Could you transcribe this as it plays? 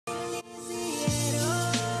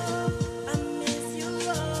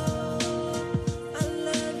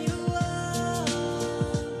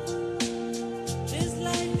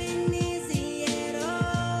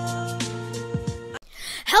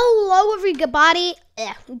everybody.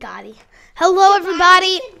 Hello,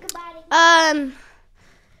 everybody.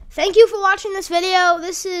 Thank you for watching this video.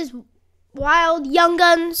 This is Wild Young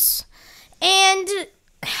Guns, and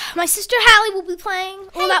my sister Hallie will be playing.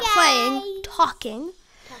 Well, not playing, talking.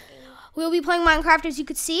 We'll be playing Minecraft, as you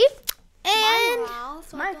could see, and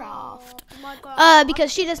Minecraft.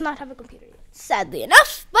 Because she does not have a computer yet, sadly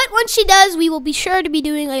enough. But once she does, we will be sure to be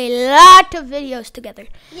doing a lot of videos together.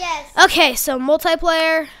 Yes. Okay, so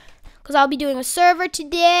multiplayer, because I'll be doing a server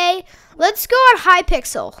today. Let's go on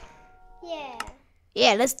Hypixel. Yeah.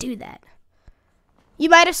 Yeah, let's do that. You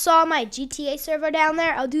might have saw my GTA server down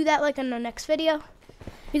there. I'll do that like in the next video,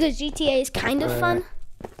 because GTA is kind of fun.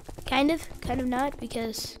 Kind of not,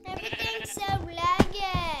 because Everything's so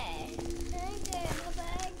laggy.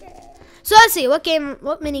 So let's see, what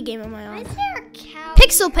mini game am I on? Is there a cow?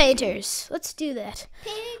 Pixel Painters. Let's do that.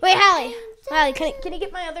 Wait, Hallie, can you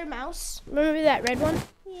get my other mouse? Remember that red one?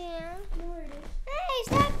 Yeah. Hey,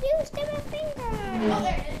 stop! You stepped my finger. Oh,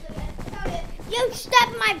 there it is. Found it. You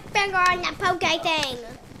stepped my finger on the poke thing.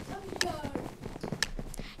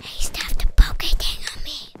 Hey, stop the poke thing on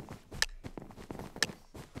me.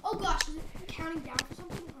 Oh gosh, is it counting down for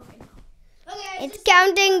something? Oh, I know. Okay, It's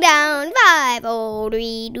counting down. 5, 4,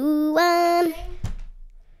 3, 2, 1. Ooh,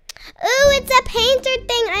 it's a painter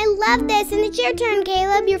thing. I love this. And it's your turn,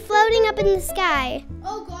 Caleb. You're floating up in the sky.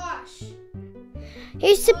 Oh gosh.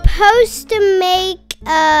 You're supposed to make,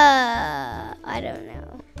 I don't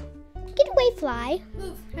know. Get away, fly.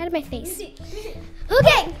 Move. Out of my face. Let me see.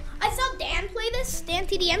 Okay. I saw Dan play this. Dan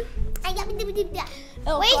TDM. What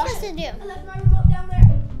are you gosh. supposed to do? I left my remote down there.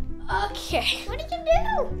 Okay. What did you do?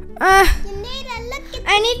 You need to look at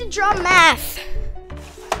I need to draw math.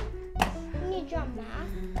 You need to draw math.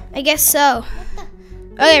 I guess so.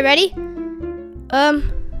 Okay, ready? I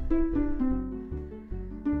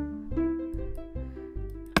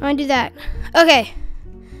want to do that. Okay.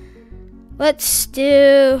 Let's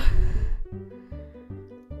do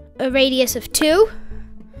a radius of 2.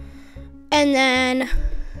 And then,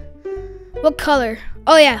 what color?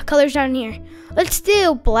 Oh yeah, color's down here. Let's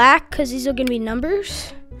do black, because these are going to be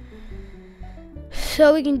numbers.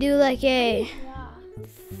 So we can do like a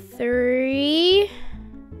 3.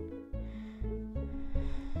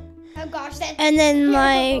 Oh gosh, that's And then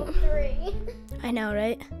like, 3. I know,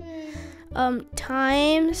 right?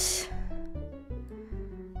 Times.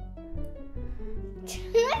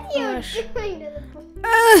 What are you Gosh. doing to the book?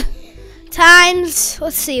 Times,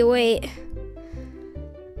 let's see, wait.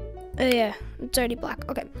 Oh yeah, it's already black.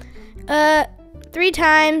 Okay. 3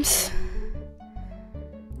 times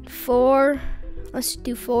 4. Let's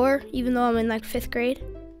do 4, even though I'm in like 5th grade.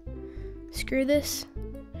 Screw this.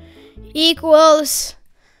 Equals,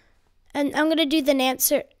 and I'm gonna do the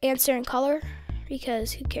answer in color,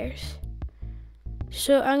 because who cares?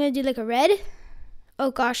 So I'm gonna do like a red.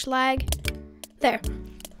 Oh gosh, lag. There.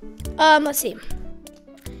 Let's see.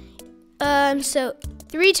 So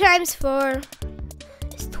 3 times 4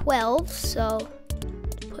 is 12. So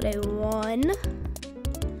put a 1.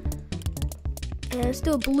 And let's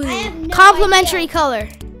do a blue. I have no Complementary idea. color.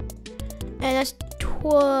 And that's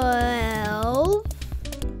 12.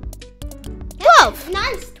 12.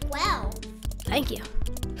 Mine's 12. Thank you.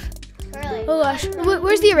 Really? Oh gosh.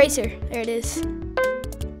 Where's the eraser? There it is.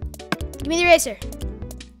 Give me the eraser.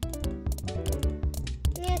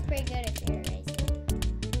 That's pretty good if you're erasing.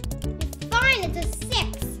 It's fine, it's a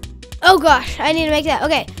 6. Oh gosh, I need to make that.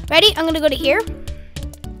 Okay, ready? I'm gonna go to here.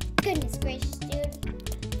 Goodness gracious, dude.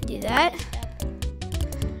 Do that.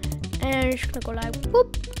 And I'm just gonna go like,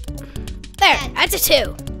 whoop. There, that's a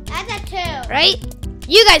 2, That's a 2. right?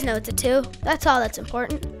 You guys know it's a 2. That's all that's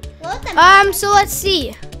important. Well, it's a So let's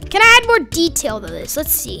see. Can I add more detail to this?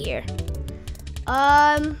 Let's see here.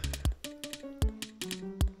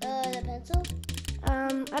 the pencil?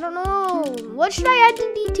 I don't know. What should I add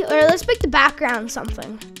to detail? Or let's make the background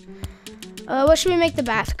something. What should we make the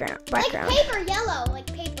background? Like paper, yellow, like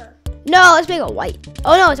paper. No, let's make it white.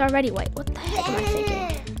 Oh no, it's already white. What the heck am I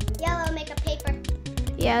thinking? Yellow, make a paper.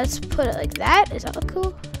 Yeah, let's put it like that. Does that look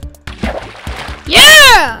cool?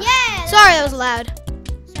 Yeah! Yeah! Sorry, that was loud.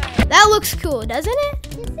 Sorry. That looks cool, doesn't it?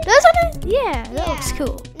 Doesn't it? Yeah, that looks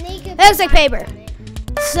cool. That That looks like paper.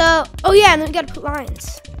 So, oh yeah, and then we gotta put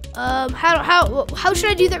lines. How should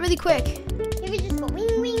I do that really quick? You could just go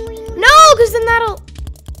wing, wing, wing. No, because then that'll.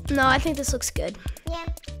 No, I think this looks good. Yeah.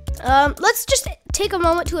 Let's just take a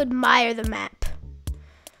moment to admire the map.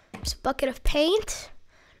 There's a bucket of paint.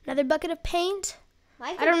 Another bucket of paint.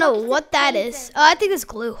 I don't know what that is. Oh, I think it's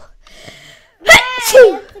glue. It's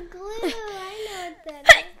the glue. I know what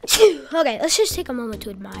that is. Okay, let's just take a moment to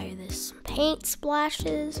admire this. Paint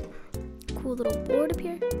splashes. Cool little board up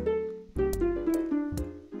here.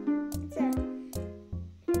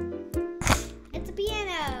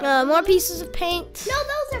 More pieces of paint. No,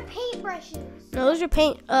 those are paintbrushes. No, those are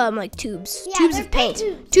paint, like tubes. Yeah, tubes they're of paint.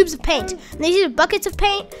 paint tubes. Tubes of paint. And these are buckets of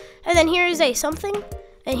paint. And then here is a something.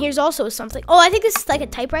 And here's also a something. Oh, I think this is like a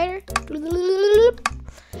typewriter.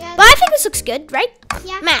 Yeah, But I think this looks good, right?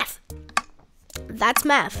 Yeah. Math. That's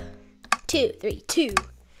math. 2, 3, 2,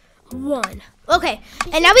 1. Okay,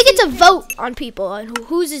 and now we get to vote on people on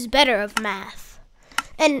whose is better of math.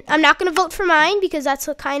 And I'm not gonna vote for mine because that's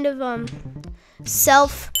a kind of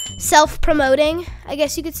self-promoting, I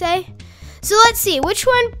guess you could say. So let's see, which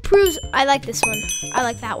one proves I like this one. I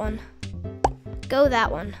like that one. Go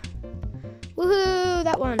that one. Woohoo,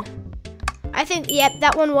 that one. I think, yep,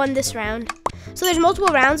 that one won this round. So there's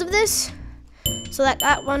multiple rounds of this. So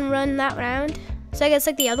that one run that round. So I guess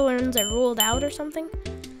like the other ones are ruled out or something.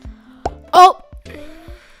 Oh!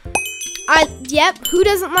 Yep, who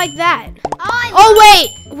doesn't like that? Oh,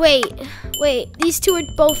 wait. These two are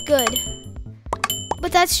both good.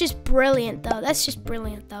 But that's just brilliant, though.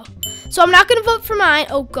 So I'm not going to vote for mine.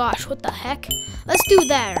 Oh, gosh, what the heck? Let's do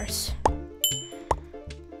theirs.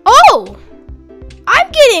 Oh! I'm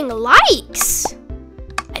getting likes.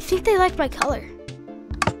 I think they like my color.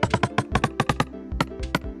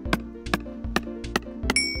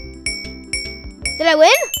 Did I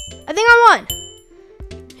win? I think I won.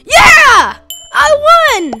 Yeah! I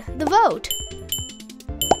won the vote.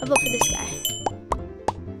 I'll vote for this guy.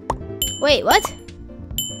 Wait, what?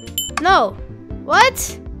 No.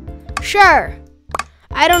 What? Sure.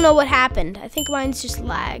 I don't know what happened. I think mine's just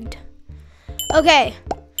lagged. Okay.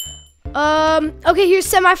 Okay, here's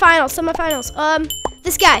semifinals.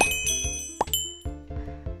 This guy.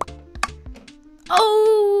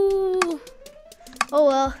 Oh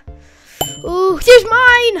well. Ooh, there's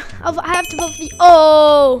mine. I have to vote for the.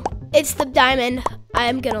 Oh, it's the diamond.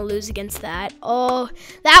 I'm gonna lose against that. Oh,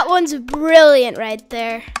 that one's brilliant right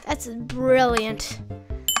there. That's brilliant.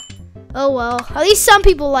 Oh well. At least some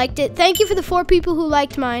people liked it. Thank you for the 4 people who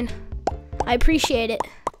liked mine. I appreciate it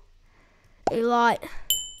a lot.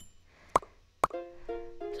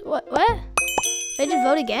 What? Did I just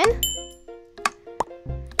vote again?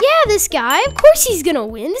 Yeah, this guy. Of course he's gonna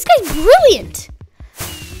win. This guy's brilliant.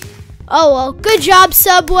 Oh, well. Good job,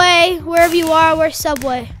 Subway. Wherever you are, we're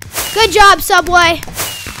Subway. Good job, Subway.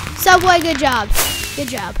 Subway, good job. Good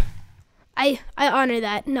job. I honor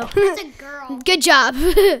that. No. That's a girl. Good job.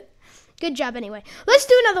 Good job, anyway. Let's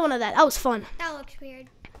do another one of that. That was fun. That looks weird.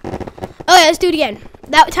 Okay, let's do it again.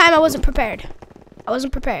 That time I wasn't prepared. I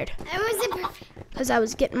wasn't prepared. Because I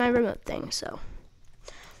was getting my remote thing, so.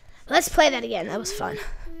 Let's play that again. That was fun.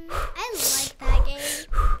 I like that game.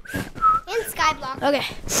 And Skyblock. Okay.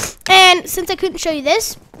 And since I couldn't show you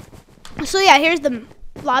this, so yeah, here's the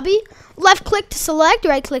lobby. Left click to select,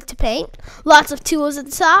 right click to paint. Lots of tools at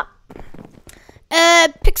the top.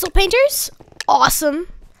 Pixel painters. Awesome.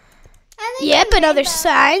 Yep, another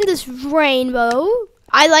sign. This rainbow.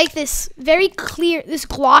 I like this very clear, this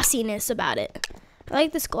glossiness about it. I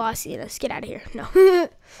like this glossiness. Get out of here. No.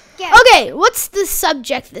 Okay, what's the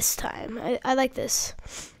subject this time? I like this.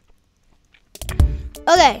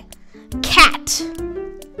 Okay. Cat.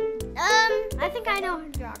 I think I know how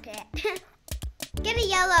to draw a cat. Get a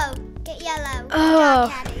yellow. Get yellow. Oh. Draw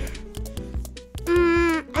catty.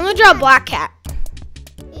 I'm gonna draw a black cat.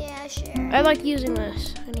 Yeah, sure. I like using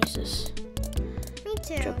this. I use this. Me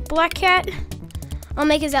too. Draw a black cat. I'll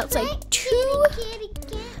make his outside too. Kitty,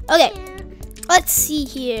 Okay. Let's see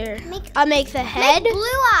here. I'll make the head. Make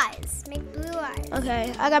blue eyes. Make blue eyes.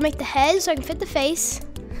 Okay, I gotta make the head so I can fit the face.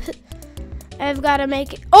 I've gotta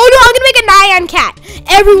make it. Oh no, I'm gonna make a nyan cat.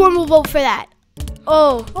 Everyone will vote for that.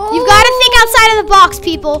 Oh, you've gotta think outside of the box,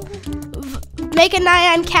 people. Make a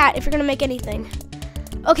nyan cat if you're gonna make anything.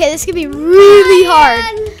 Okay, this could be really hard.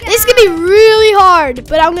 This could be really hard,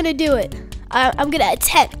 but I'm gonna do it. I'm gonna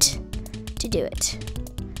attempt to do it.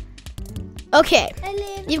 Okay,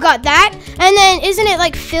 you've got that, and then isn't it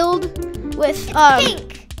like filled with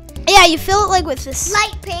pink? Yeah, you fill it like with this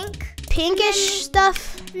Light pink. Pinkish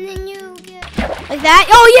stuff. And then you get Like that.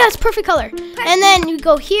 Oh yeah, it's perfect color. And then you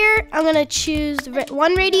go here. I'm gonna choose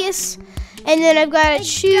one radius, and then I've got to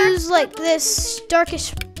choose like this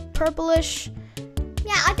darkish purplish.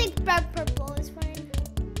 Yeah, I think dark purple is fine.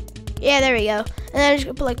 Yeah, there we go. And then I'm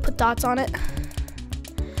just gonna put dots on it.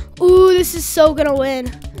 Ooh, this is so gonna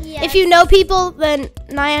win. Yes. If you know people, then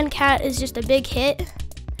Nyan Cat is just a big hit.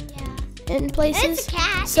 Yeah. In places. And it's a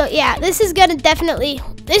cat. So yeah, this is gonna definitely.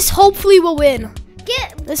 This hopefully will win.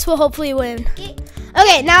 This will hopefully win.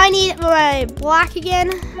 Okay, now I need my black again,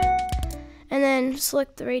 and then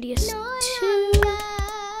select the radius 2.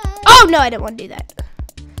 Oh no, I didn't want to do that.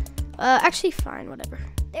 Actually, fine, whatever.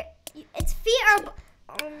 Its feet are.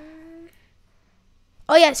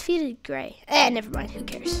 Oh yeah, his feet are gray. Never mind. Who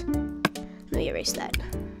cares? Let me erase that.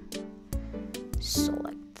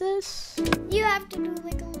 Select this. You have to do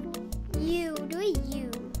like a little U. Do a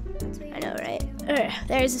U. I know, right?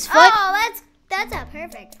 There's his foot. Oh, that's a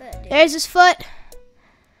perfect foot. Dude. There's his foot.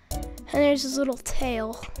 And there's his little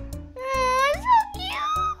tail. Oh, it's so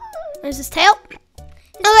cute. There's his tail. His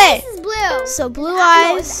Okay. face is blue. So blue No,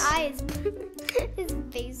 eyes. his eyes. His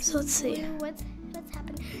face. So let's see. Blue. What's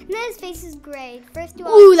happening? And then his face is gray. First do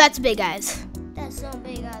Ooh, that's big eyes. That's so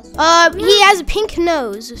big. He has a pink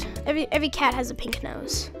nose. Every cat has a pink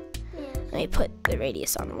nose. Yeah. Let me put the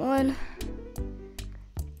radius on 1.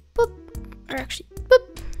 Boop. Or actually,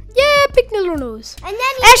 boop. Yeah, pink little nose. And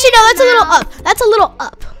then Actually, no, that's a little up. That's a little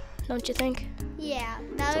up. Don't you think? Yeah,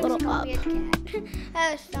 that It's a was little a up. weird cat.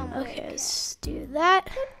 That was so weird. Okay, let's do that.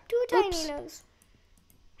 Do a Oops. tiny nose.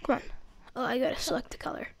 Come on. Oh, I gotta select the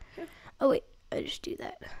color. Oh wait, I just do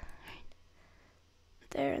that.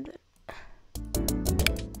 There and then.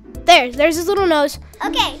 There's his little nose.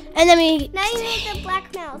 Okay. And then we. Now you make the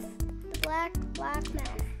black mouth. The black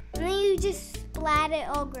mouth. And then you just splat it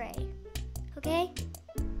all gray. Okay?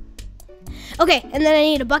 Okay, and then I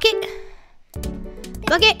need a bucket.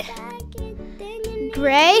 Bucket.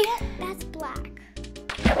 Gray. That's black.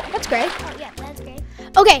 That's gray. Oh yeah, that's gray.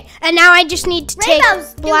 Okay, and now I just need to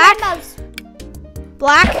Rainbows. take black, Do rainbows.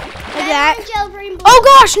 black, like that. Orange, yellow, green, blue. Oh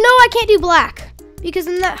gosh, no, I can't do black because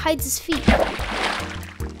then that hides his feet.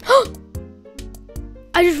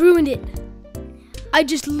 I just ruined it. I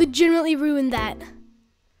just legitimately ruined that.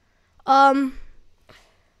 Oh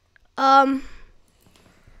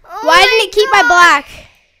Why didn't it keep my black?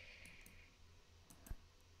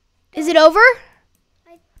 Is it over?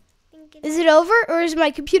 I think Is it over, or is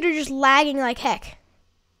my computer just lagging like heck?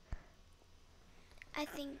 I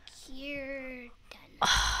think you're done.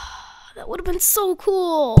 That would have been so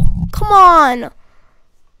cool. Come on.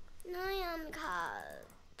 I am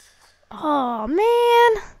cut. Oh,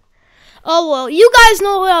 man. Oh, well, you guys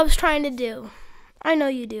know what I was trying to do. I know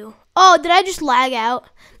you do. Oh, did I just lag out?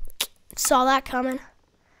 Saw that coming.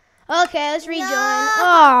 Okay, let's rejoin.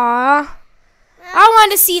 Aww. I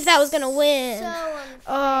wanted to see if that was going to win. So unfair.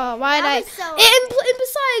 Oh, why did That I? was so And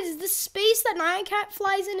besides, the space that Nyan Cat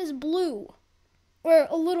flies in is blue. Or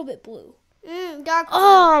a little bit blue. Dark blue.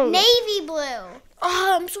 Oh. Navy blue.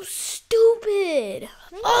 Oh, I'm so stupid.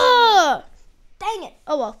 Oh, dang it.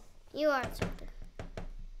 Oh, well. You are stupid.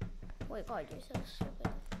 Wait, God, you're so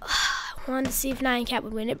stupid. I wanted to see if Nyan Cat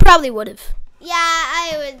would win. It probably would have. Yeah,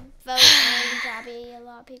 I would vote for probably a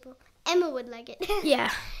lot of people. Emma would like it.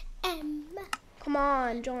 Yeah. Emma. Come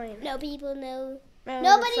on, join. No people know. No,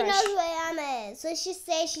 Nobody refresh. knows who Emma is. Let's just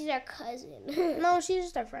say she's our cousin. No, she's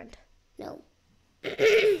just our friend. No.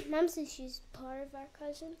 Mom says she's part of our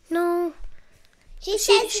cousin. No. She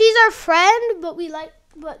says She's our friend, but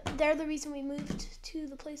they're the reason we moved to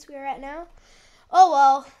the place we are at now. Oh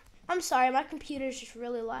well. I'm sorry, my computer's just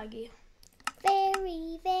really laggy.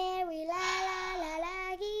 very, very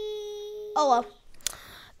laggy. Oh well.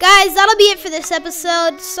 Guys, that'll be it for this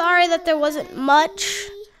episode. Sorry that there wasn't much.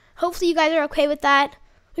 Hopefully you guys are okay with that.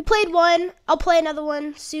 We played one. I'll play another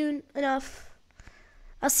one soon enough.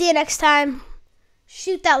 I'll see you next time.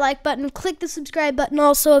 Shoot that like button. Click the subscribe button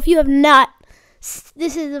also if you have not.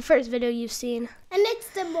 This is the first video you've seen. And it's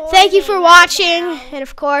the morning. Thank you for right watching. now. And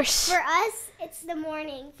of course, For us, it's the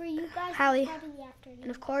morning. For you guys, Hallie. it's probably the afternoon. and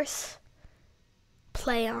of course,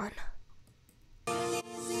 play on.